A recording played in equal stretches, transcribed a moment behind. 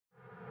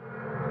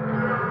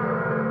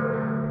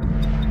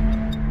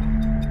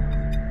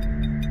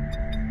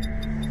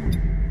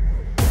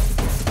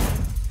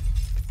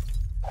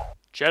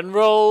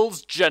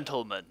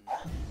Gentlemen.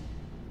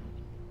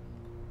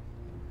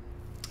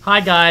 Hi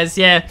guys,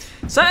 yeah.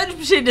 So I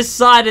actually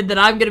decided that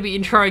I'm going to be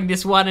introing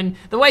this one, and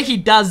the way he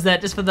does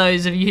that, just for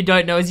those of you who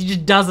don't know, is he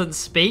just doesn't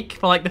speak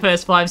for like the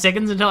first 5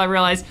 seconds until I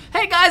realize,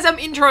 hey guys, I'm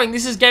introing.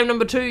 This is game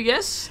number 2,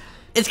 yes?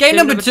 It's game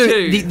number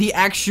two. The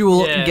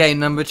actual game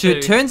number 2.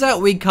 It turns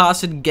out we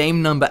casted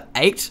game number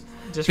 8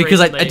 Just because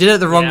I recently. did it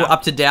the wrong way,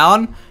 up to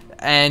down.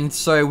 And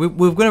so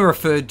we're going to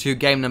refer to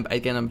game number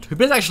 8, game number 2,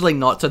 but it's actually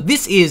not. So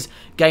this is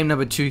game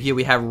number 2 here.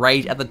 We have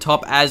Rage at the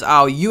top as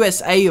our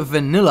USA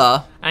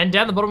Vanilla. And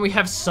down the bottom we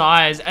have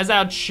Size as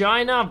our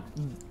China...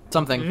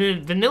 Something.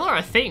 Vanilla,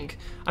 I think.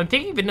 I'm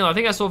thinking Vanilla. I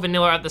think I saw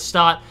Vanilla at the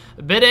start.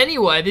 But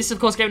anyway, this is of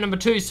course game number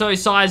 2. So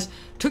Size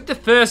took the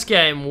first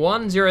game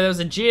 1-0. There was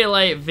a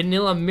GLA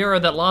Vanilla mirror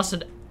that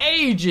lasted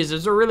ages. It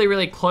was a really,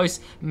 really close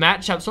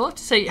matchup. So I'll have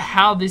to see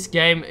how this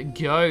game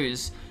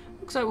goes.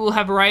 Looks like we'll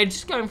have Rage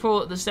just going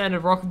for the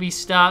standard Rockaby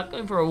start,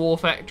 going for a War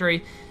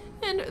Factory,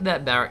 and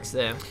that barracks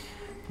there.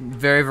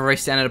 Very, very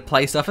standard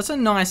play stuff. It's a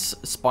nice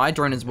spy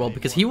drone as well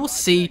because he will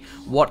see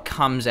what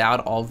comes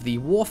out of the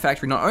War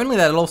Factory. Not only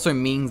that, it also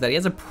means that he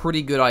has a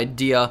pretty good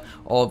idea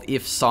of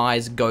if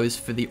Size goes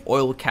for the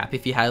oil cap,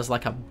 if he has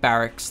like a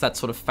barracks that's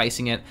sort of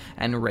facing it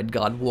and Red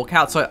Guard walk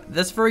out. So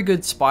that's very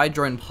good spy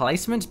drone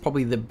placement. It's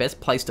probably the best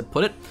place to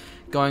put it.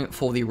 Going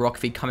for the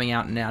Rockfy coming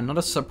out now. Not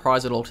a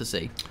surprise at all to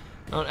see.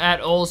 Not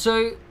at all.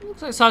 So,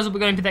 looks like Size will be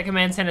going for that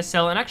command center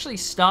cell and actually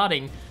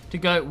starting to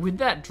go with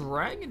that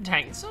Dragon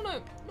Tank. It's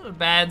not a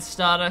bad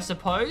start, I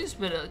suppose,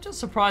 but it just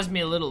surprised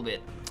me a little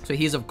bit. So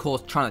he's, of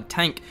course, trying to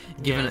tank,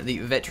 given the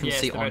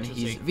veterancy on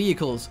his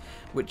vehicles,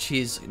 which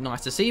is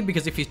nice to see,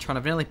 because if he's trying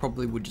to vanilla, he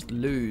probably would just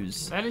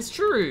lose. That is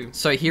true.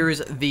 So here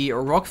is the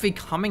Rockfy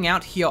coming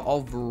out here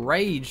of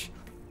Rage.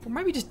 Or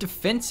maybe just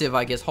defensive,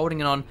 I guess, holding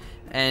it on.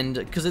 And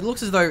because it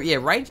looks as though, yeah,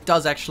 Rage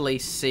does actually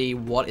see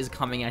what is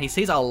coming out. He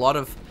sees a lot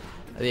of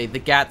the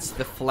GATs,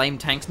 the flame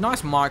tanks.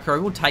 Nice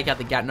micro. We'll take out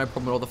the GAT, no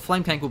problem at all. The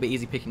flame tank will be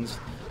easy pickings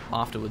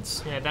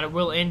afterwards. Yeah, that it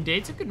will indeed.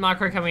 It's a good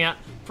micro coming out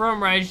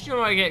from Rage. You don't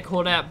want to get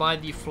caught out by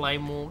the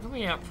flame wall.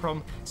 Coming out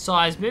from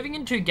Size. Moving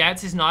in 2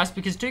 GATs is nice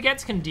because 2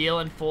 GATs can deal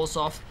and force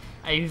off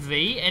a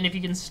V. And if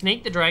you can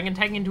sneak the Dragon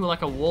Tank into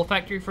like a War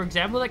Factory, for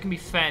example, that can be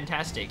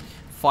fantastic.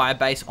 Fire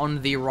base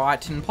on the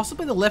right and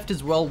possibly the left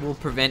as well will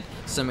prevent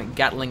some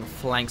Gatling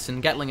flanks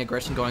and Gatling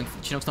aggression going for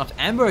Chinook's Not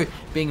Ambo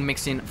being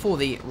mixed in for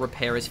the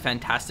repair is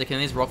fantastic,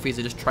 and these Rockfys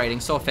are just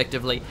trading so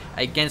effectively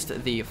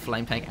against the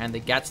Flame Tank and the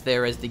Gats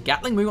there, as the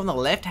Gatling move on the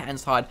left hand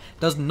side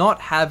does not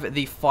have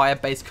the fire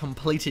base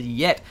completed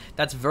yet.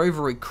 That's very,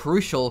 very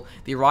crucial.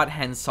 The right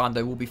hand side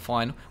though will be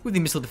fine with the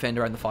Missile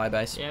Defender and the fire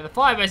base. Yeah, the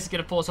fire base is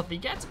going to force off the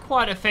Gats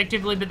quite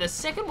effectively, but the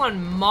second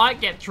one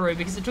might get through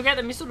because it took out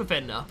the Missile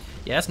Defender.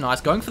 Yeah, that's nice.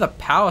 Going for the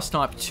Power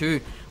Snipe too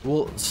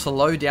will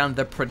slow down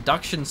the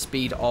production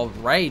speed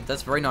of Raid.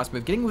 That's a very nice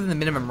move. Getting within the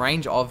minimum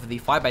range of the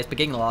fire base, but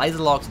getting laser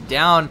locks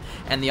down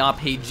and the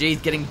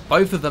RPGs, getting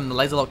both of them, the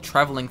laser lock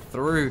traveling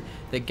through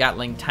the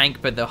Gatling tank,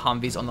 but the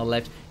Humvees on the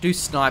left do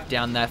snipe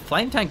down that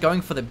flame tank,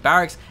 going for the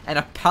barracks, and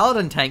a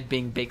Paladin tank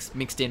being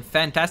mixed in.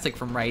 Fantastic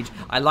from Rage.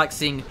 I like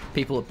seeing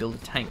people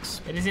build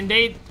tanks. It is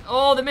indeed.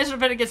 Oh, the Missile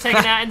Defender gets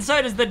taken out, and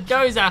so does the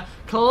Dozer.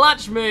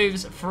 Clutch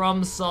moves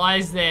from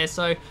Size there.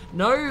 So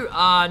no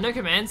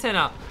command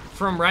center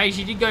from Rage.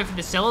 He did go for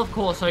the cell, of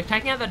course, so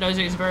taking out that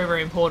Dozer is very,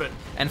 very important.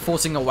 And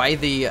forcing away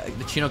the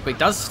Chinook, but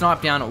does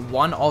snipe down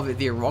one of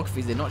the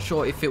Rockfys. They're not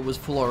sure if it was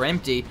full or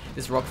empty.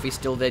 This Rockfy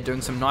still there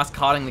doing some nice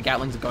carting. The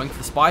Gatlings are going for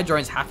the spy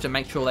drones, have to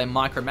make sure they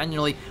micro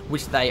manually,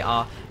 which they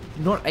are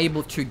not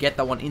able to get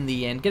that one in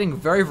the end, getting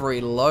very,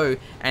 very low,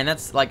 and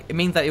that's like, it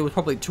means that it was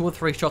probably 2 or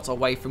 3 shots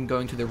away from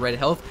going to the red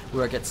health,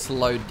 where it gets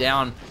slowed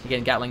down.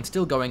 Again, Gatling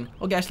still going,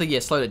 or actually, yeah,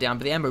 slowed it down,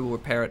 but the ammo will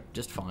repair it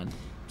just fine.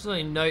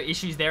 Absolutely no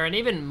issues there, and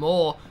even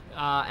more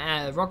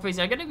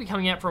Rockfys are going to be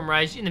coming out from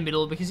Rage in the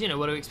middle, because you know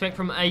what to expect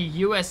from a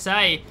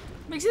USA.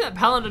 Mixing that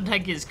Paladin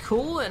tank is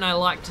cool, and I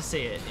like to see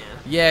it,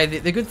 yeah. Yeah,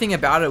 the good thing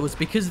about it was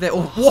because they're...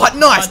 Oh, what?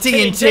 Nice!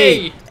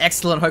 TNT!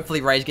 Excellent.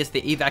 Hopefully Rage gets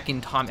the evac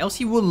in time, else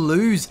he will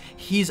lose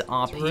his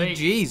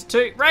RPGs.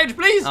 2, Rage,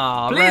 please!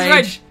 Please,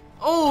 Rage!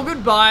 Oh,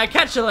 goodbye.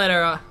 Catch you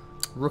later.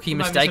 Rookie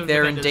mistake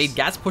there, indeed.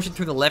 Gats pushing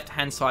through the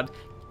left-hand side,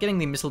 getting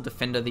the Missile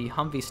Defender. The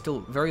Humvee still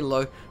very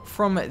low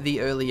from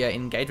the earlier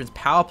engagements.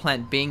 Power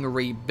plant being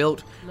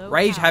rebuilt.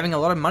 Rage having a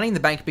lot of money in the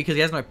bank because he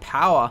has no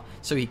power,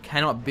 so he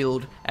cannot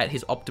build at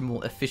his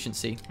optimal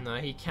efficiency. No,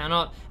 he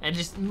cannot. And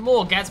just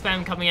more Gat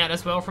spam coming out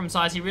as well from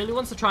Size. He really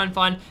wants to try and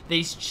find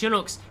these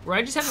Chinooks.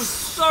 Rage is having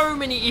so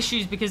many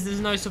issues because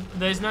there's no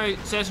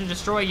search and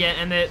destroy yet,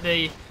 and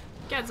the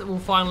Gats will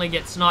finally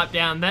get sniped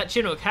down. That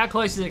Chinook, how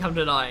close does it come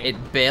to dying?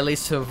 It barely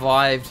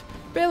survived.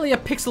 Barely a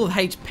pixel of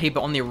HP,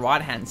 but on the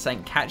right hand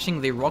side, catching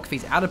the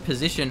Rockfys out of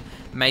position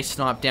may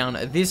snipe down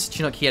this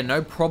Chinook here.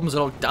 No problems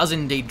at all. Does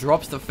indeed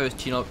drops the first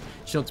Chinook.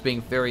 Chinooks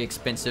being very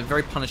expensive,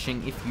 very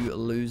punishing if you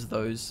lose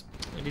those.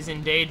 It is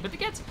indeed, but the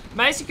Gets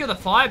may secure the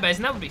fire base,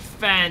 and that would be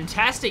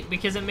fantastic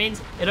because it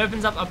means it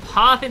opens up a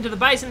path into the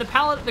base. And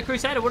the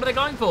Crusader, what are they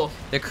going for?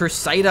 The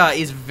Crusader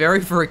is very,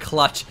 very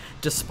clutch.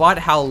 Despite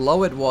how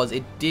low it was,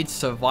 it did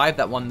survive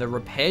that one. The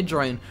repair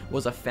drone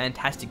was a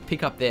fantastic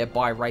pickup there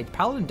by Rage.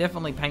 Paladin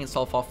definitely paying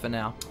itself off for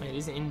now. It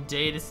is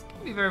indeed. It's going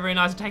to be very, very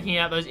nice taking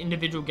out those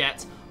individual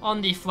Gats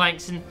on the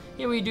flanks. And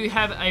here we do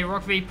have a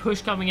Rock V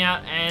push coming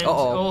out, and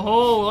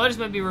Lotus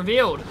may be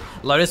revealed.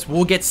 Lotus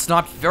will get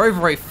sniped very,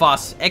 very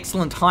fast.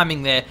 Excellent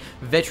timing there.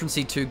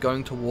 Veterancy 2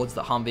 going towards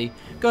the Humvee.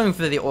 Going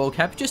for the oil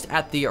cap just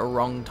at the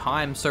wrong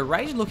time. So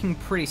Rage looking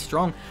pretty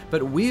strong,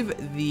 but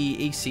with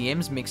the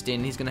ECMs mixed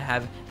in, he's going to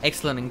have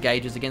excellent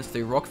engages against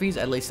the Rock Vs,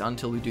 at least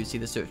until we do see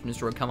the Search and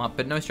Destroy come up,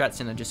 but no Strat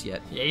Center just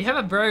yet. Yeah, you have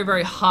a very,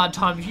 very hard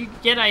time. If you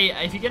get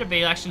a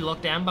V actually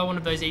locked down by one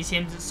of those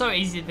ECMs, it's so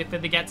easy for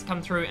the Gats to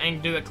come through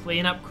and do a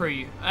clean-up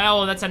crew.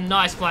 Oh, that's a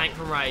nice flank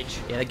from Rage.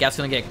 Yeah, the Gat's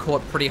going to get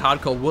caught pretty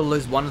hardcore. We'll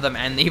lose one of them,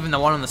 and even the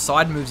one on the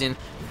side moves in.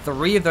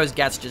 3 of those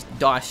Gats just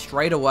die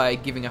straight away,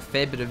 giving a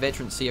fair bit of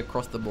veterancy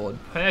across the board.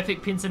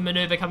 Perfect pincer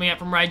maneuver coming out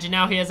from Rage, and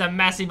now he has a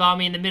massive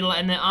army in the middle,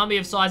 and the army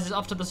of Size is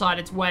off to the side.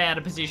 It's way out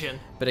of position.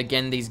 But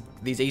again, these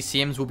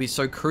ECMs will be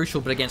so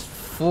crucial, but against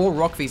 4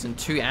 Rock Vs and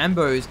 2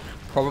 Ambos,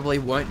 probably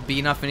won't be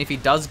enough. And if he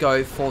does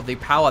go for the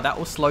power, that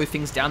will slow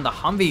things down. The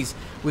Humvees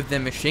with their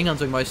machine guns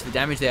doing most of the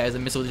damage there, as the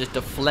missile just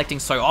deflecting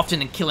so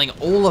often and killing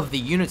all of the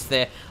units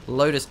there.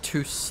 Lotus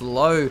too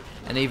slow,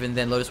 and even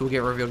then Lotus will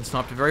get revealed and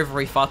sniped very,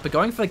 very fast. But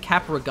going for the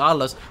cap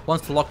regardless,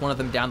 wants to lock one of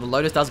them down. The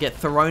Lotus does get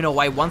thrown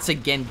away once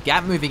again.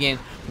 Gap moving in,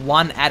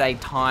 one at a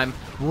time,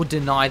 will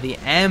deny the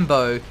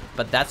Ambo,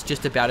 but that's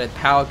just about it.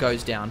 Power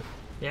goes down.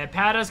 Yeah,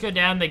 power does go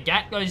down, the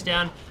Gat goes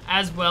down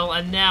as well,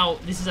 and now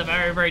this is a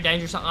very, very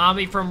dangerous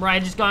army from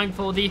Rage. Is going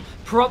for the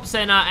prop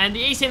center, and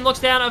the ECM looks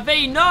down a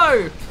V,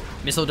 no!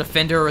 Missile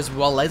Defender as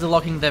well, laser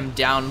locking them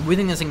down,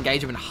 winning this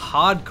engagement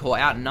hardcore,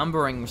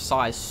 outnumbering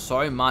Size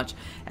so much,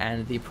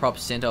 and the prop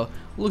center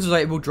looks as though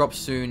it will drop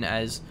soon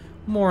as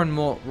more and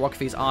more Rock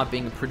Vs are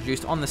being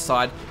produced on the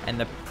side, and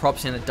the prop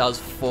center does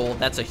fall.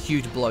 That's a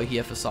huge blow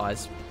here for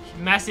Size.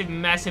 Massive,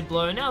 massive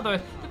blow. Now,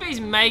 the Vs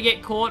may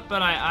get caught,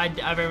 but I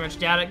very much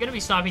doubt it. Going to be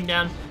sniping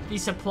down the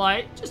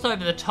supply just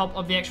over the top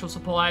of the actual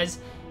supplies,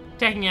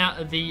 taking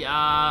out the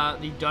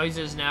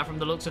dozers now from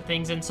the looks of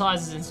things, and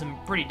Size is in some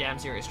pretty damn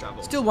serious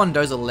trouble. Still 1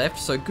 dozer left,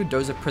 so good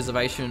dozer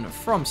preservation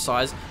from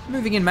Size.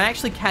 Moving in, may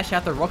actually cash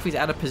out the Rock Vs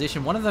out of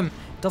position. One of them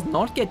does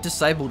not get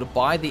disabled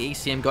by the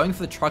ECM, going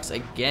for the trucks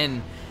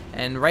again.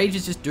 And Rage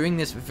is just doing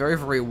this very,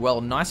 very well.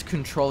 Nice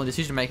control and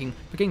decision making,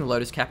 but getting the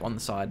Lotus cap on the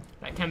side.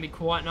 That can be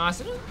quite nice.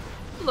 And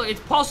look,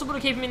 it's possible to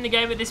keep him in the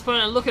game at this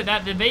point, and look at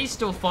that, the V's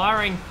still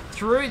firing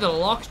through the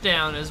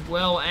lockdown as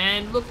well,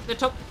 and look, the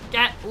top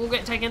Gat will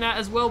get taken out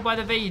as well by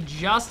the V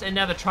and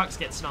now the trucks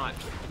get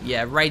sniped.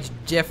 Yeah, Rage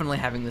definitely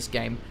having this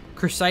game.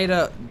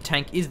 Crusader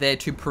tank is there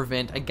to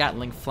prevent a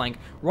Gatling flank.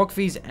 Rock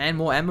Vs and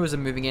more Ambos are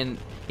moving in.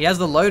 He has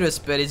the Lotus,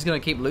 but he's going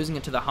to keep losing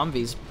it to the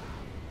Humvees.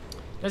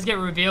 Does get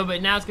revealed,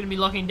 but now it's going to be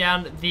locking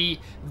down the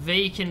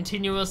V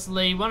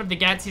continuously. One of the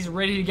Gats is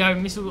ready to go,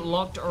 missile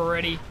locked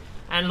already.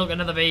 And look,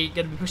 another V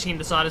going to be pushing him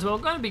to the side as well.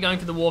 Going to be going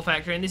for the War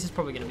Factory, and this is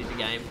probably going to be the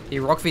game. The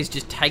Rock Vs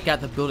just take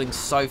out the building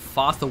so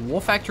fast. The War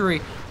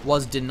Factory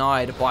was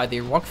denied by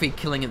the Rock V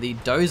killing the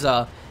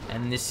Dozer,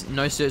 and this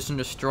no search and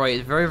destroy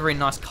is very, very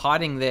nice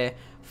kiting there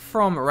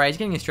from Rage,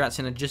 getting his Strat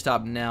Center just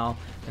up now.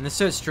 And the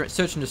search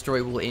and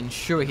destroy will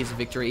ensure his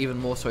victory even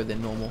more so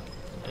than normal.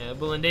 Yeah,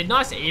 well indeed.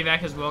 Nice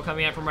evac as well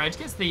coming out from Rage.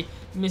 Gets the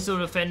missile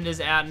defenders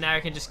out, and now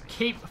he can just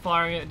keep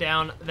firing it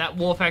down that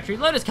War Factory.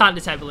 Lotus can't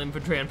disable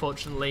infantry,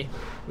 unfortunately.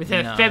 With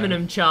her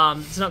feminine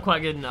charm, it's not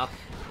quite good enough.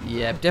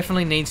 Yeah,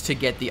 definitely needs to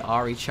get the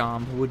Ari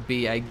charm, would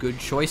be a good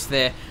choice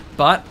there.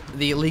 But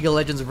the League of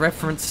Legends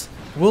reference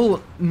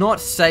will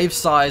not save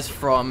Size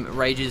from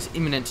Rage's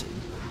imminent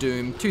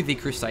doom to the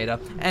Crusader,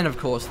 and of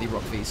course the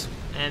Rock Vs.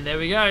 And there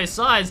we go,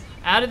 Size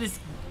out of this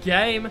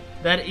game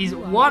that is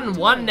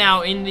 1-1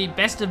 now in the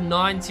best of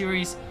 9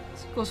 series,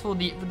 of course, for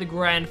the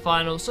grand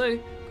final. So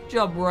good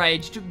job,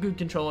 Rage. Took good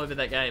control over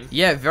that game.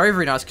 Yeah, very,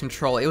 very nice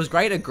control. It was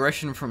great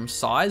aggression from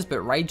Size, but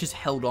Rage just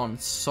held on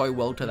so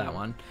well to that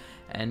one.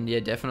 And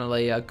yeah,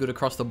 definitely good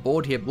across the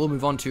board here. We'll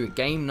move on to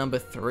game number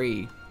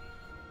 3.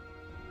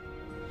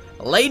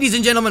 Ladies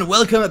and gentlemen,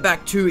 welcome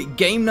back to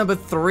game number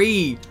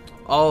 3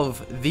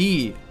 of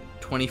the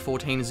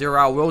 2014 Zero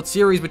Hour World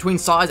Series between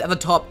Size at the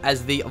top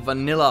as the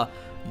Vanilla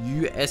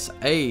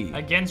USA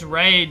against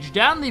Rage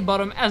down the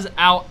bottom as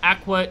our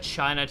Aqua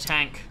China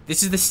tank.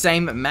 This is the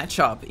same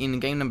matchup in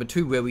game number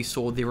 2 where we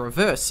saw the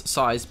reverse,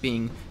 Size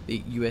being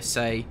the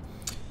USA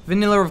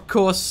Vanilla, of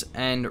course,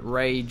 and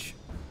Rage.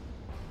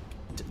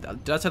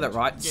 Did I say that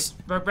right? Yes,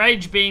 but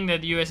Rage being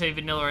the USA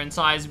Vanilla and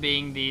Size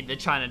being the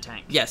China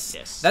tank. Yes,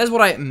 yes. That is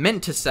what I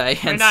meant to say.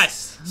 Very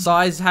nice.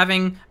 Size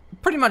having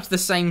pretty much the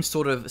same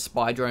sort of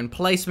spy drone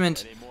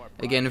placement.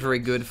 Again, very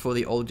good for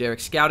the old Derek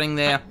scouting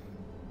there.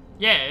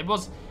 Yeah, it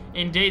was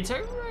indeed.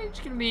 So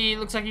Rage gonna be,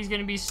 looks like he's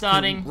gonna be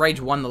starting. Rage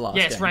won the last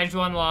game. Yes, Rage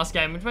won the last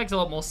game, which makes a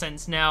lot more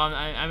sense now.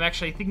 I'm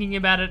actually thinking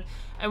about it.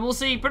 And we'll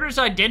see pretty much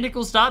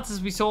identical starts as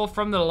we saw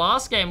from the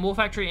last game, War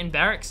Factory and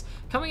Barracks,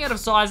 coming out of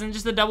Size and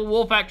just the double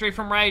War Factory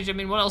from Rage. I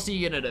mean, what else are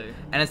you going to do?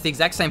 And it's the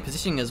exact same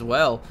positioning as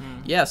well.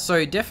 Yeah,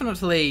 so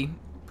definitely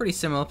pretty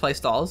similar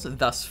playstyles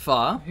thus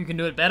far. Who can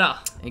do it better?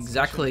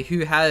 Exactly.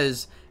 Who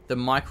has the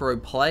micro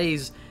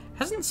plays.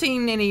 Hasn't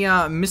seen any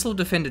missile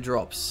defender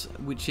drops,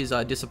 which is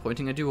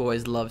disappointing. I do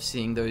always love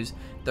seeing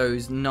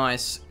those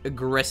nice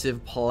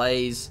aggressive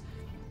plays.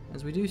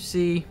 As we do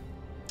see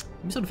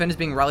missile defenders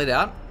being rallied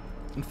out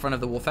in front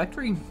of the War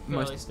Factory.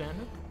 Fairly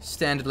standard.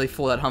 Standardly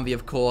for that Humvee,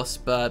 of course.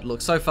 But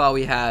look, so far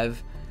we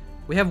have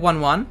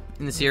 1-1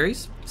 in the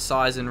series.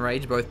 Size and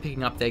Rage both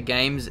picking up their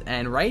games,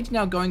 and Rage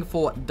now going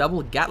for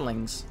double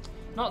Gatlings.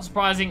 Not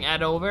surprising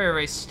at all. Very,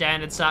 very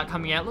standard start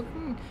coming out.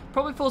 Looking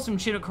probably for some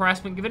Chinook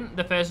harassment, given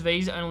the first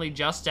V's only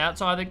just out.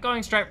 So either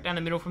going straight down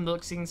the middle from the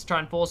looks to try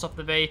and force off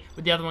the V,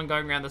 with the other one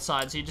going around the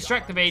side. So you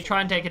distract the V,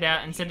 try and take it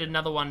out, and send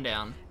another one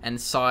down. And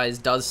Size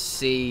does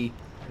see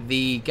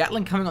the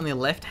Gatling coming on the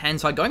left-hand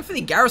side, going for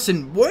the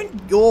Garrison.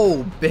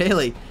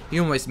 Barely. He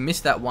almost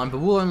missed that one, but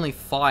will only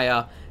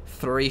fire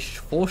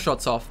 4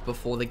 shots off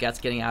before the Gat's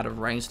getting out of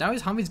range. Now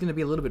his Humvee's going to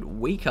be a little bit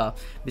weaker.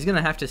 He's going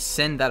to have to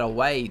send that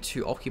away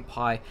to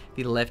occupy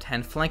the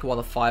left-hand flank while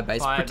the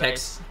Firebase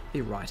protects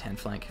the right-hand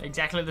flank.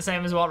 Exactly the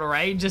same as what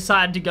Rage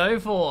decided to go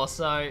for.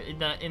 So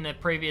in the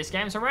previous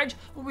game, so Rage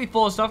will be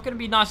forced off. Going to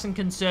be nice and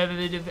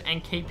conservative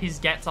and keep his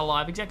Gats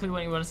alive. Exactly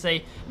what you want to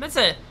see. And that's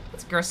a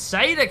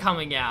Crusader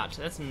coming out.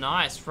 That's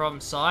nice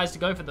from Size to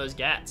go for those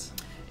Gats.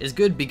 Is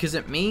good because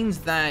it means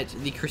that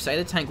the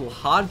Crusader tank will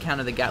hard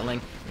counter the Gatling.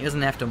 He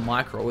doesn't have to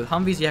micro. With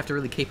Humvees, you have to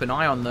really keep an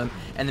eye on them,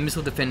 and the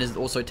missile defenders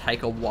also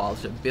take a while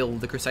to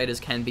build. The Crusaders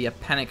can be a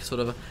panic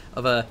sort of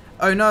a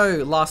oh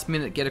no, last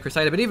minute get a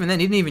Crusader, but even then,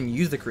 he didn't even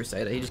use the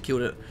Crusader. He just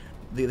killed it,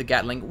 the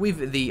Gatling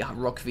with the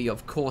Rock V,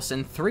 of course,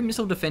 and 3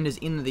 missile defenders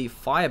in the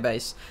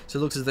Firebase. So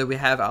it looks as though we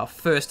have our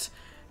first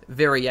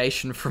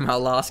variation from our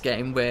last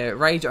game, where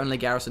Rage only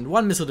garrisoned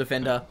 1 missile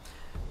defender.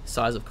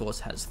 Size, of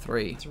course, has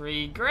 3.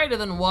 3 greater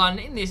than 1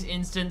 in this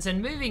instance,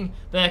 and moving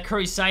the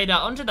Crusader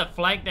onto the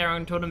flank there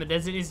on Tournament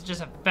Desert is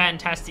just a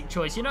fantastic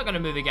choice. You're not going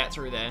to move a Gat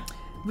through there.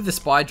 With the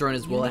Spy Drone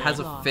as well, it has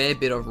a fair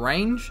bit of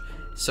range,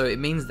 so it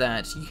means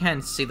that you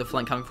can see the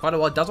flank coming for quite a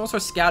while. It does also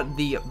scout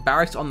the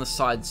barracks on the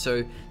side,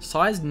 so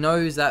Size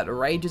knows that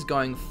Rage is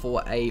going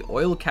for a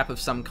oil cap of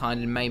some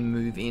kind and may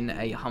move in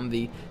a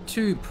Humvee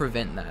to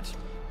prevent that.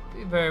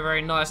 Very,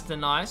 very nice to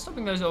nice.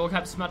 Stopping those oil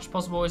caps as much as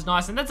possible is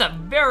nice. And that's a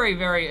very,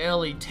 very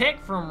early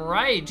tech from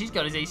Rage. He's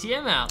got his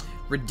ECM out.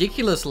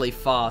 Ridiculously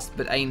fast,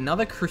 but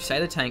another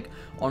Crusader tank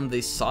on the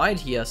side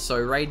here. So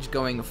Rage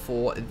going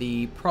for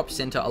the prop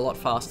center a lot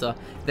faster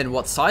than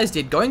what Size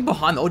did. Going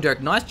behind the old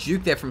Derrick. Nice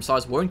juke there from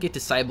Size. Won't get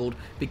disabled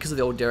because of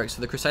the old Derrick.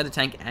 So the Crusader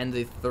tank and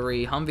the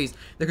 3 Humvees.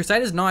 The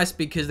Crusader's nice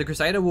because the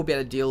Crusader will be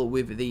able to deal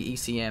with the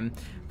ECM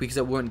because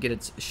it won't get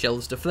its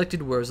shells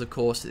deflected, whereas of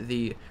course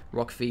the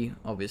Rock V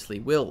obviously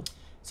will.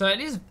 So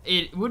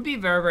it would be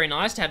very, very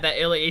nice to have that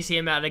early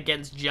ECM out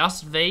against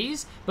just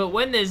Vs, but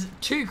when there's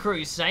 2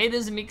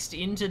 Crusaders mixed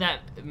in,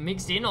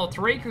 or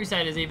 3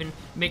 Crusaders even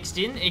mixed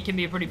in, it can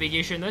be a pretty big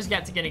issue, and those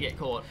Gats are going to get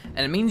caught.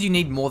 And it means you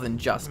need more than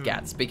just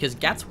Gats, because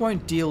Gats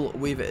won't deal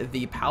with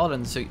the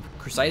Paladins, so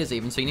Crusaders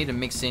even, so you need to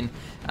mix in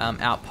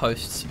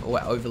outposts or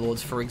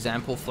Overlords, for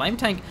example. Flame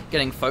Tank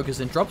getting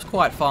focused and drops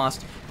quite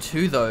fast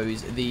to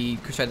those. The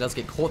Crusader does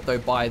get caught though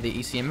by the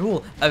ECM, who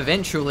will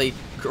eventually,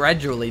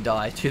 gradually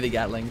die to the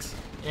Gatlings.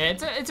 Yeah,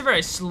 it's a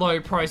very slow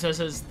process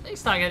as they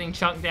start getting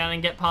chunked down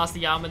and get past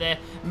the armor there.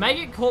 May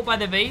get caught by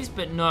the Vs,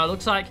 but no, it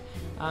looks like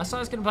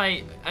Size going to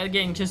play,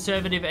 again,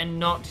 conservative and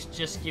not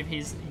just give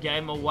his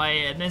game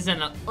away. And there's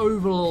an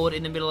Overlord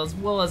in the middle as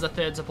well as a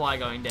 3rd supply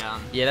going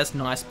down. Yeah, that's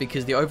nice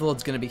because the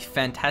Overlord's going to be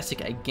fantastic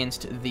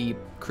against the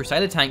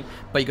Crusader tank,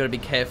 but you got to be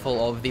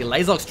careful of the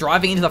Laserlocks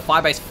driving into the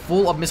Firebase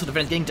full of missile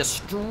defenders, getting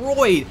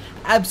destroyed,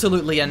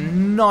 absolutely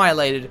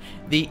annihilated.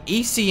 The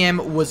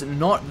ECM was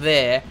not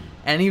there.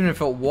 And even if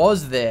it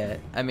was there,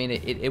 I mean,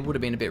 it would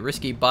have been a bit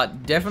risky,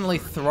 but definitely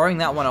throwing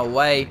that one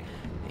away.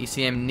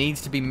 ECM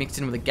needs to be mixed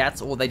in with the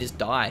Gats or they just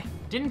die.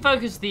 Didn't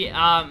focus the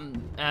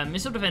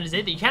missile defenders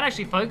either. You can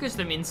actually focus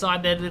them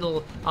inside their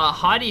little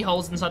hidey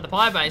holes inside the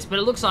Firebase, but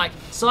it looks like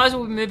Size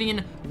will be moving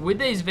in with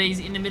these Vs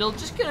in the middle.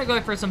 Just going to go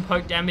for some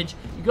poke damage.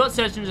 You've got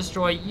Search and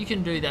Destroy. You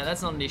can do that.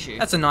 That's not an issue.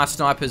 That's a nice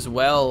snipe as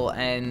well,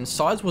 and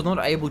Size was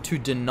not able to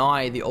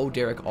deny the old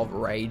Derrick of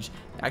Rage,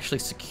 actually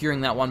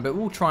securing that one, but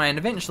we'll try and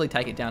eventually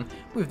take it down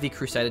with the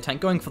Crusader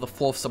tank, going for the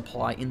 4th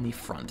supply in the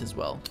front as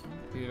well.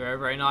 Very,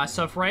 very nice.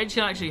 So if Rage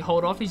can actually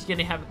hold off, he's going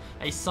to have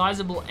a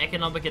sizable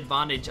economic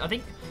advantage. I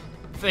think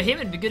for him,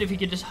 it'd be good if he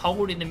could just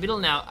hold in the middle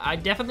now. I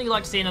definitely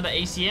like to see another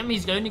ACM.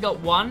 He's only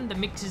got one. The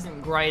mix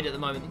isn't great at the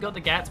moment. You've got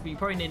the Gats, but you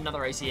probably need another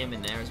ACM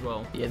in there as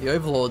well. Yeah, the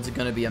Overlords are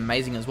going to be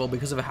amazing as well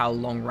because of how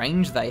long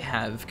range they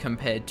have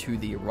compared to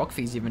the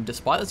Rockfies, even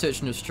despite the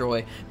Search and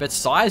Destroy. But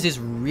Size is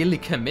really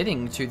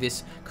committing to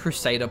this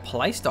Crusader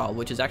playstyle,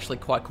 which is actually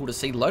quite cool to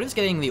see. Lotus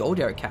getting the All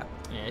Derek cap.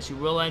 Yeah, she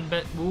will,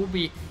 but will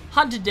be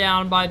hunted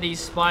down by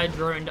these spy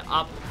droned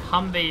up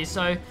Humvees,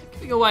 so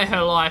giving away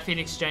her life in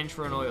exchange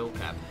for an oil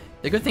cap.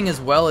 The good thing as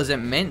well is it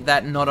meant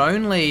that not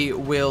only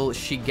will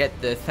she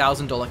get the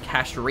 $1,000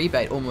 cash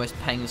rebate, almost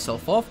paying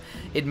herself off,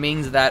 it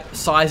means that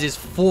Size is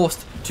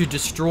forced to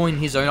destroy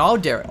his own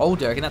old Derek,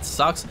 and that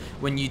sucks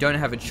when you don't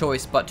have a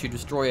choice but to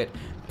destroy it,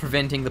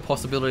 preventing the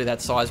possibility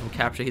that Size will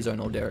capture his own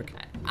old Derek.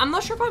 I'm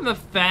not sure if I'm a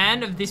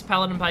fan of this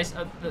Paladin play,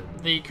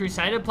 the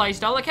Crusader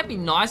playstyle. It can be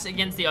nice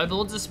against the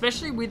Overlords,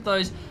 especially with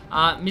those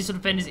missile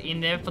defenders in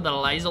there for the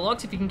laser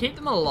locks. If you can keep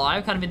them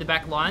alive, kind of in the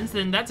back lines,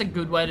 then that's a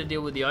good way to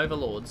deal with the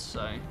Overlords.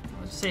 So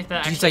let's see if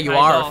that. Did you say you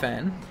are a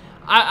fan?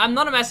 I'm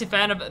not a massive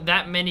fan of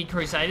that many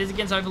Crusaders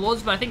against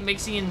Overlords, but I think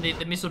mixing in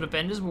the missile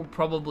defenders will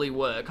probably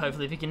work.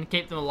 Hopefully, if you can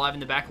keep them alive in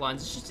the back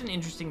lines. It's just an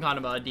interesting kind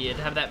of idea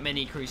to have that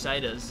many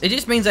Crusaders. It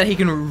just means that he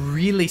can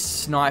really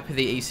snipe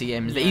the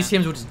ECMs. The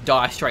ECMs will just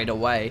die straight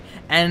away,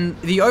 and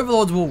the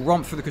Overlords will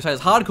romp through the Crusaders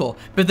hardcore.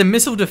 But the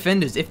missile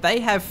defenders, if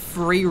they have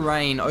free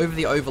reign over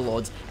the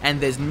Overlords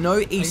and there's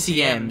no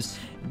ECMs,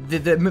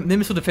 the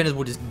missile defenders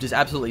will just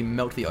absolutely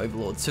melt the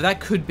Overlords. So that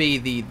could be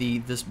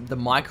the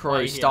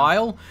micro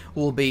style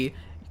will be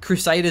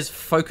Crusaders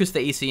focus the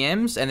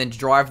ECMs and then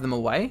drive them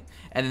away,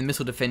 and then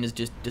missile defenders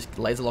just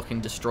laser lock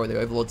and destroy the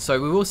Overlords.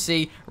 So we will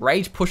see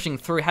Rage pushing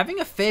through, having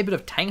a fair bit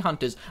of Tank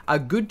Hunters, a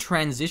good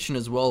transition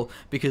as well,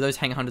 because those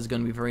Tank Hunters are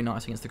going to be very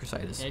nice against the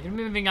Crusaders. Yeah, going to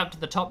be moving up to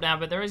the top now,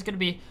 but there is going to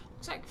be,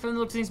 looks like from the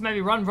looks of things,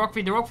 maybe run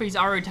Rockfeed. The Rockfeeds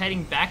are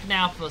rotating back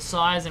now for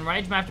Size, and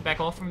Rage may have to back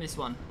off from this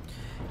one.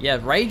 Yeah,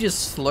 Rage is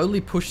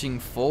slowly pushing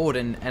forward,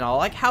 and I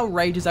like how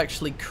Rage is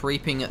actually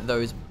creeping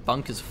those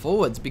bunkers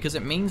forwards, because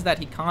it means that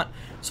he can't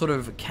sort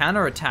of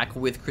counterattack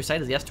with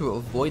Crusaders. He has to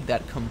avoid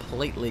that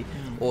completely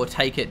or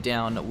take it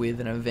down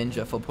with an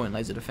Avenger for point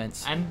laser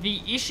defense. And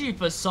the issue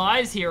for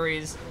Size here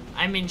is,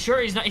 I mean,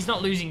 sure, he's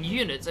not losing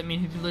units. I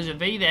mean, he could lose a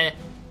V there,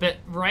 but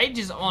Rage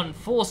is on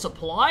 4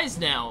 supplies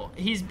now.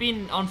 He's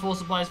been on 4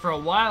 supplies for a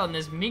while, and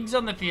there's MiGs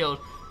on the field.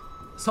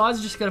 Size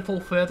is just going to fall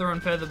further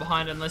and further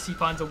behind unless he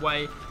finds a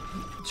way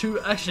to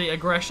actually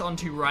aggress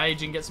onto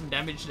Rage and get some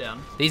damage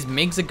down. These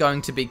MiGs are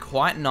going to be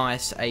quite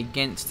nice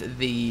against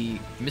the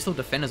missile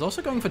defenders.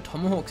 Also going for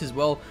Tomahawks as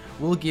well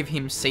will give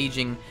him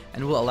sieging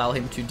and will allow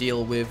him to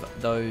deal with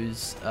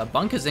those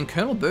bunkers. And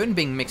Colonel Burton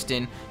being mixed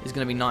in is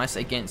going to be nice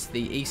against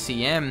the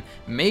ECM.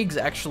 MiGs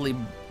actually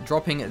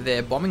dropping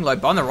their bombing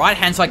load. But on the right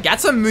hand side,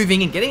 Gats are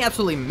moving and getting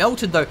absolutely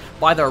melted though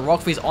by the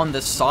Rockfies on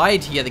the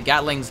side here. The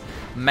Gatlings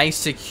may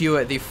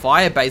secure the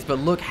fire base, but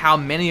look how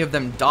many of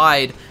them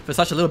died for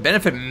such a little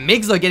benefit.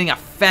 MiGs though getting a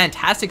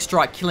fantastic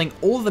strike, killing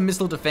all the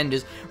missile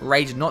defenders.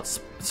 Rage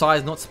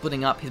Size not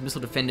splitting up his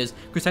missile defenders.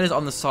 Crusaders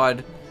on the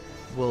side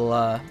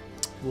will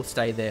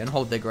stay there and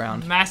hold their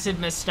ground. Massive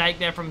mistake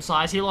there from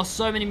Size. He lost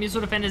so many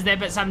missile defenders there,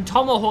 but some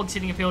Tomahawks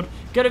hitting the field.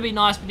 Gonna be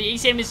nice, but the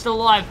ECM is still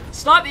alive.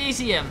 Snipe the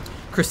ECM.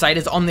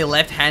 Crusaders on the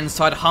left-hand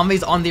side,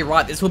 Humvees on the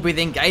right. This will be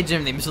the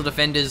engagement. The missile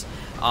defenders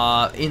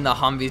in the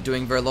Humvees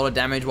doing very lot of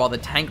damage, while the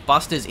tank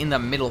busters in the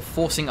middle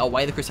forcing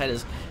away the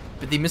Crusaders.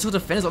 But the missile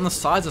defenders on the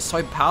sides are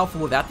so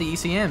powerful without the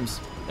ECMs.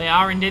 They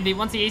are indeed.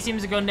 Once the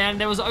ECMs have gone down,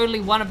 there was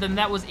only one of them.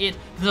 That was it.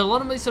 There's a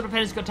lot of missile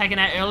defenders got taken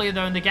out earlier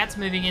though, and the Gats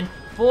moving in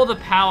for the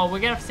power. We're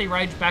going to have to see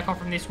Rage back off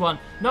from this one.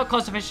 Not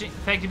cost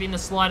effective in the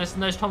slightest,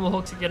 and those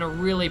Tomahawks are going to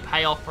really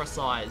pay off for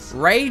Size.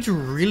 Rage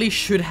really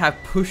should have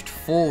pushed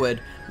forward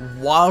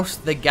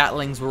whilst the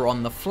Gatlings were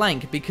on the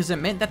flank, because it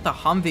meant that the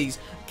Humvees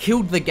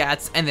killed the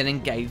Gats and then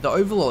engaged the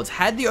Overlords.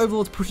 Had the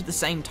Overlords pushed at the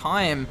same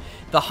time,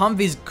 the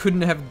Humvees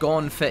couldn't have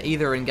gone for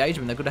either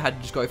engagement. They could have had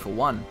to just go for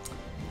one.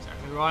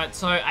 Exactly right.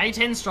 So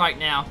A10 strike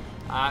now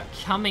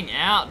coming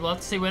out. We'll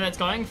have to see where that's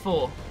going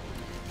for.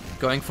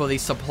 Going for the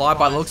supply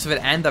by the looks of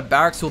it, and the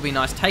barracks will be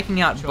nice.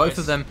 Taking out both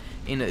of them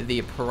in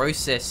the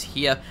process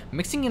here.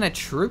 Mixing in a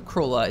troop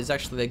crawler is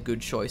actually a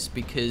good choice,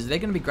 because they're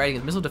going to be great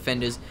against missile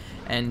defenders.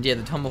 And yeah,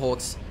 the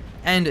Tomahawks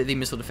and the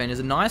missile defenders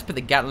are nice, but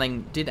the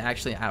Gatling did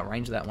actually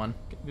outrange that one.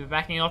 We're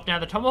backing off now.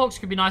 The Tomahawks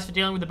could be nice for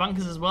dealing with the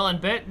bunkers as well.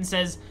 And Burton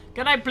says,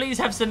 can I please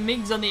have some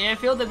MiGs on the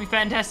airfield? That'd be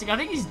fantastic. I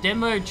think he's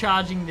demo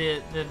charging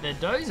the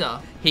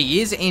dozer. He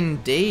is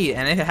indeed,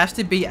 and it has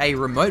to be a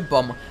remote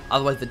bomb.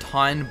 Otherwise, the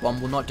timed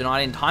bomb will not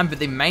deny it in time, but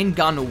the main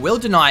gun will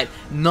deny it.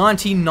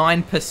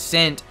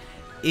 99%.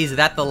 Is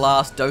that the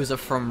last dozer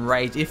from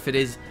Rage? If it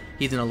is,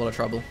 he's in a lot of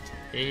trouble.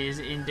 He is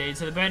indeed.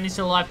 So the Burton is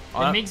still alive. The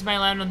MiGs may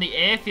land on the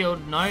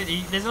airfield. No,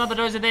 there's another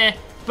dozer there.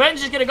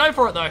 Burton's just going to go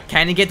for it, though.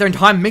 Can he get there in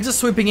time? MiGs are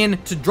swooping in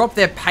to drop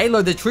their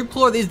payload. The troop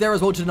claw is there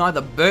as well to deny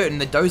the Burton.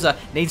 The dozer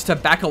needs to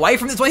back away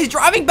from this one. He's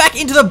driving back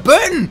into the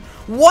Burton.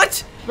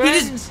 What?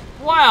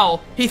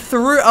 Wow. He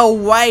threw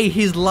away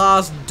his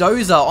last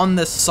dozer on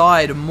the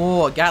side.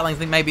 More Gatlings, I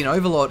think maybe an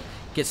Overlord.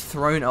 gets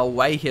thrown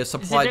away here.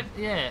 Supply.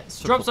 Yeah,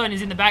 drop zone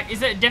is in the back. Is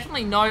there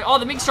definitely no... Oh,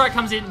 the Mig Strike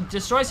comes in,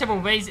 destroys several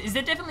Vs. Is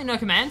there definitely no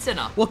command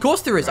center? Well, of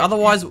course there is.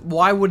 Otherwise,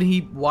 why would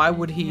he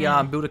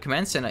build a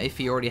command center if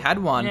he already had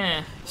one?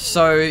 Yeah.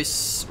 So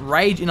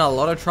Rage in a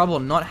lot of trouble,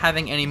 not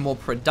having any more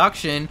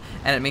production,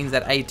 and it means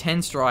that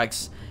A10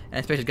 strikes and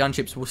especially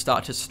gunships will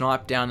start to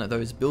snipe down at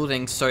those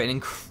buildings. So an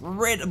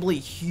incredibly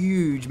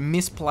huge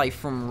misplay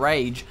from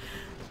Rage.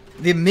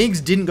 The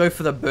MiGs didn't go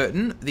for the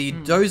Burton. The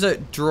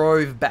Dozer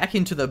drove back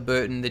into the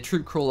Burton. The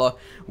troop crawler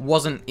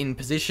wasn't in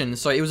position.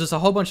 So it was just a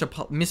whole bunch of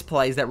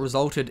misplays that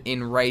resulted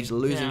in Rage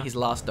losing his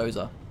last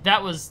Dozer.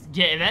 That was,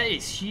 yeah, that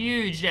is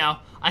huge.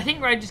 Now, I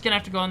think Rage is going to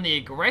have to go on the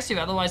aggressive.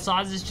 Otherwise,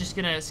 Size is just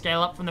going to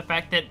scale up from the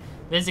fact that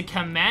there's a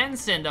command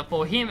center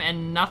for him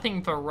and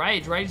nothing for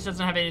Rage. Rage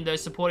doesn't have any of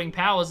those supporting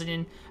powers,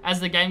 and as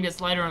the game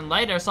gets later and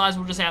later, Size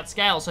will just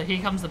outscale, so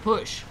here comes the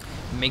push.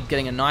 Mig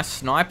getting a nice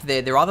snipe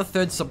there. There are the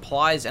third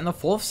supplies and the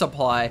fourth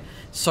supply.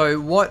 So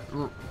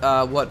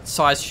what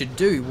Size should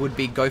do would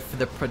be go for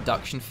the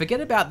production. Forget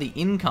about the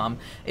income.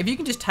 If you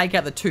can just take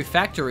out the two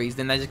factories,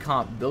 then they just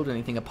can't build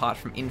anything apart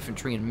from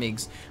infantry and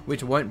MiGs,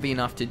 which won't be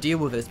enough to deal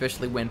with it,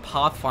 especially when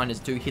Pathfinders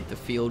do hit the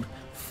field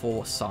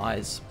for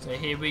Size. So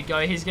here we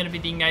go. Here's going to be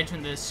the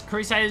engagement. The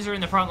Crusaders are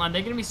in the front line.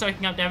 They're going to be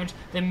soaking up damage.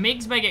 The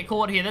MiGs may get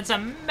caught here. That's a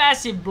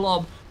massive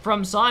blob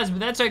from Size,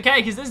 but that's okay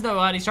because there's no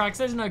arty strikes,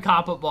 there's no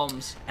carpet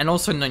bombs. And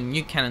also no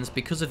nuke cannons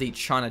because of the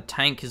China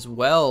tank as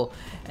well.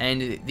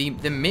 And the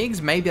MiGs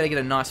may be able to get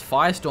a nice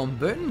firestorm.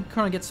 Burton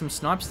kind of gets some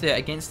snipes there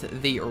against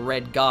the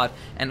Red Guard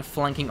and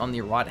flanking on the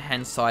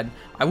right-hand side.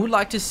 I would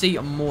like to see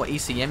more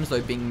ECMs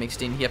though being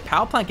mixed in here.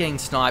 Power plant getting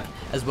sniped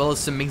as well as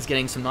some MiGs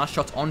getting some nice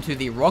shots onto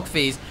the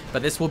Rockvies.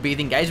 But this will be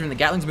the engagement.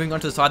 The Gatlings moving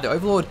onto the side. The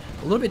Overlord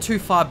a little bit too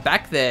far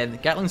back there. The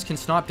Gatlings can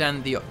snipe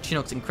down the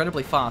Chinooks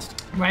incredibly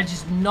fast. Rage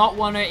does not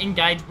want to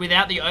engage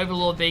without the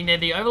Overlord being there.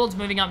 The Overlord's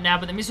moving up now,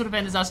 but the missile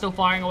defenders are still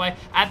firing away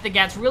at the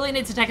Gats. Really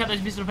need to take out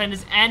those missile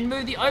defenders and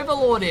move the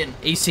Overlord in.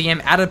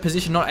 ECM out of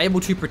position, not able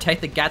to protect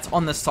the Gats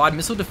on the side.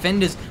 Missile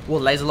defenders will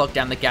laser lock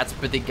down the Gats,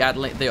 but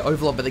the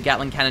Overlord, but the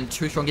Gatling cannon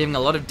too strong, giving a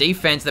lot of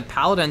defense. The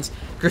Paladins,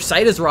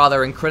 Crusaders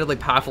rather, incredibly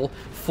powerful,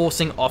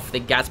 forcing off the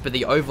Gats, but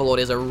the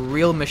Overlord is a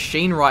real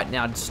machine right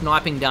now,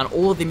 sniping down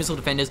all of the missile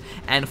defenders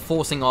and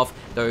forcing off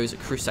those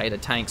Crusader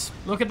tanks.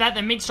 Look at that,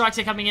 the MiG strikes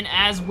are coming in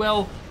as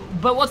well.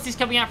 But what's this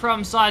coming out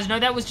from Size? No,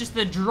 that was just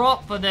the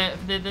drop for that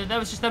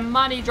was just the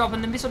money drop,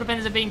 and the missile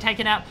defenders are being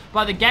taken out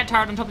by the Gat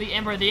turret on top of the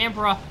Emperor. The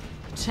Emperor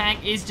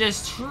tank is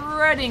just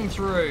shredding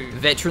through.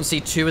 Veteran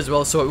C2 as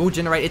well, so it will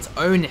generate its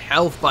own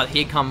health, but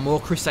here come more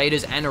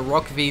Crusaders and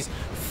Rockvies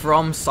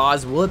from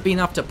Size. Will it be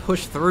enough to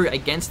push through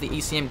against the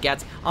ECM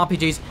Gats,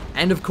 RPGs,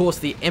 and of course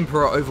the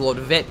Emperor Overlord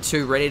Vet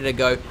 2 ready to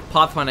go.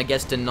 Pathfinder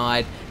gets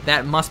denied.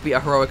 That must be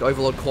a heroic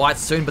Overlord quite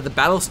soon, but the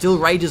battle still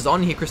rages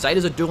on here.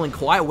 Crusaders are dueling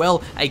quite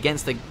well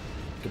against the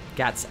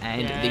Gats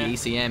and the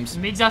ECMs.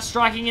 MiGs are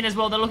striking in as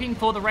well. They're looking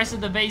for the rest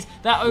of the Vs.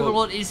 That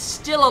Overlord is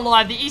still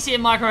alive. The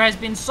ECM micro has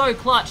been so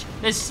clutch.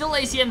 There's still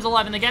ECMs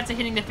alive and the Gats are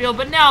hitting the field,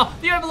 but now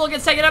the Overlord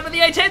gets taken up with the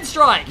A10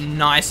 strike.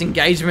 Nice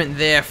engagement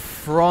there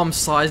from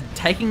Size.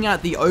 Taking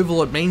out the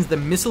Overlord means the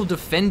missile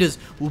defenders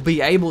will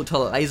be able to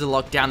laser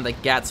lock down the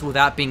Gats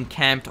without being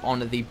camped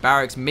on the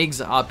barracks.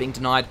 MiGs are being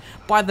denied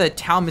by the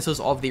tower missiles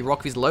of the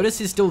Rockvies.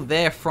 Lotus is still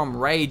there from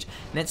Rage.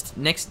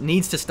 Next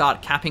needs to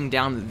start capping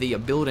down the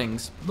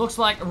buildings. Looks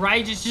like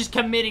Rage is just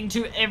committing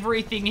to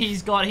everything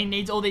he's got. He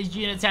needs all these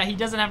units out. He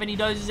doesn't have any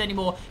doses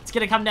anymore. It's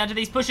going to come down to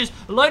these pushes.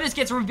 Lotus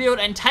gets revealed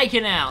and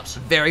taken out.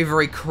 Very,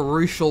 very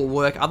crucial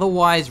work.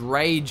 Otherwise,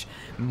 Rage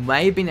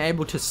may have been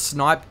able to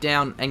snipe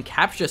down and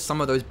capture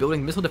some of those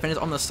building missile defenders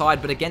on the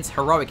side, but against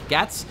heroic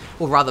Gats,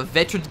 or rather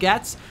veteran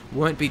Gats,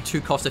 won't be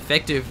too cost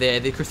effective there.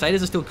 The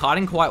Crusaders are still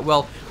kiting quite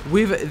well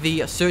with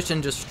the search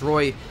and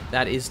destroy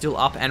that is still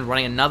up and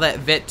running. Another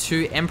Vet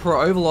 2 Emperor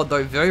Overlord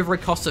though, very, very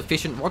cost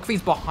efficient.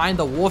 Rockvies behind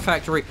the War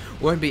Factory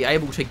won't be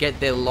able to get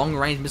their long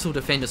range missile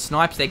defender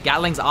snipes. Their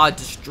Gatlings are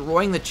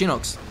destroying the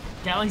Chinooks.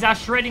 Gatlings are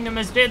shredding them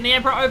as dead, and the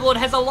Emperor Overlord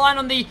has a line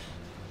on the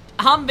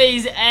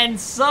Humvees, and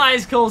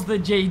Size calls the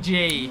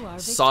GG.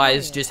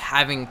 Size just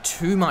having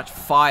too much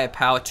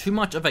firepower, too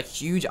much of a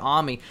huge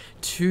army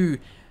to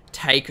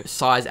take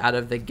Size out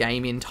of the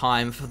game in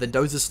time for the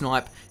Dozer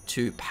Snipe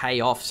to pay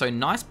off. So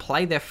nice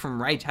play there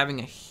from Rage, having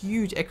a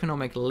huge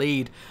economic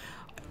lead.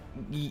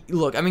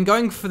 Look, I mean,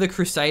 going for the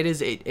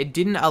Crusaders, it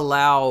didn't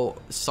allow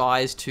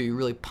Size to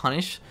really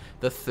punish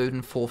the third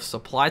and fourth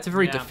supply. It's a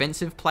very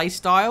defensive play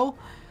style.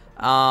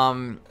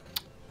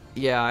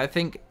 Yeah, I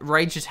think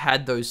Rage just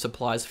had those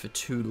supplies for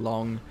too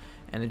long,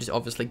 and it just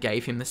obviously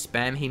gave him the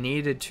spam he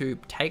needed to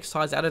take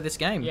Size out of this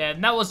game. Yeah,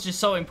 and that was just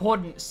so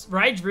important.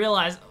 Rage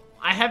realized,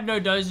 I have no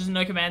doses,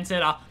 no command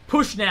center,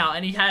 push now,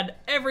 and he had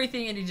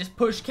everything, and he just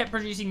pushed, kept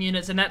producing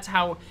units, and that's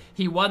how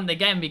he won the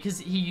game, because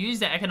he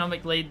used the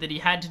economic lead that he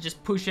had to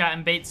just push out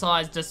and beat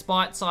Size,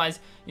 despite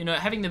Size, you know,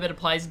 having the better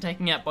plays and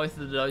taking out both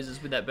of the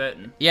doses with that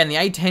Burton. Yeah, and the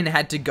A10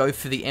 had to go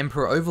for the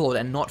Emperor Overlord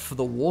and not for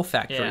the War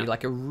Factory,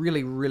 like a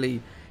really,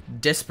 really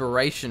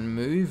desperation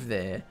move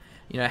there.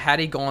 You know, had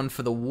he gone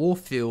for the war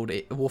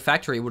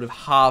factory, it would have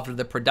halved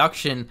the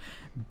production,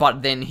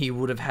 but then he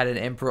would have had an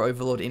Emperor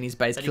Overlord in his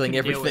base killing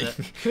everything.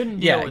 Couldn't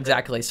deal yeah, with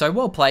exactly. So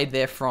well played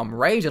there from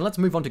Rage, and let's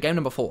move on to game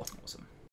number 4. Awesome.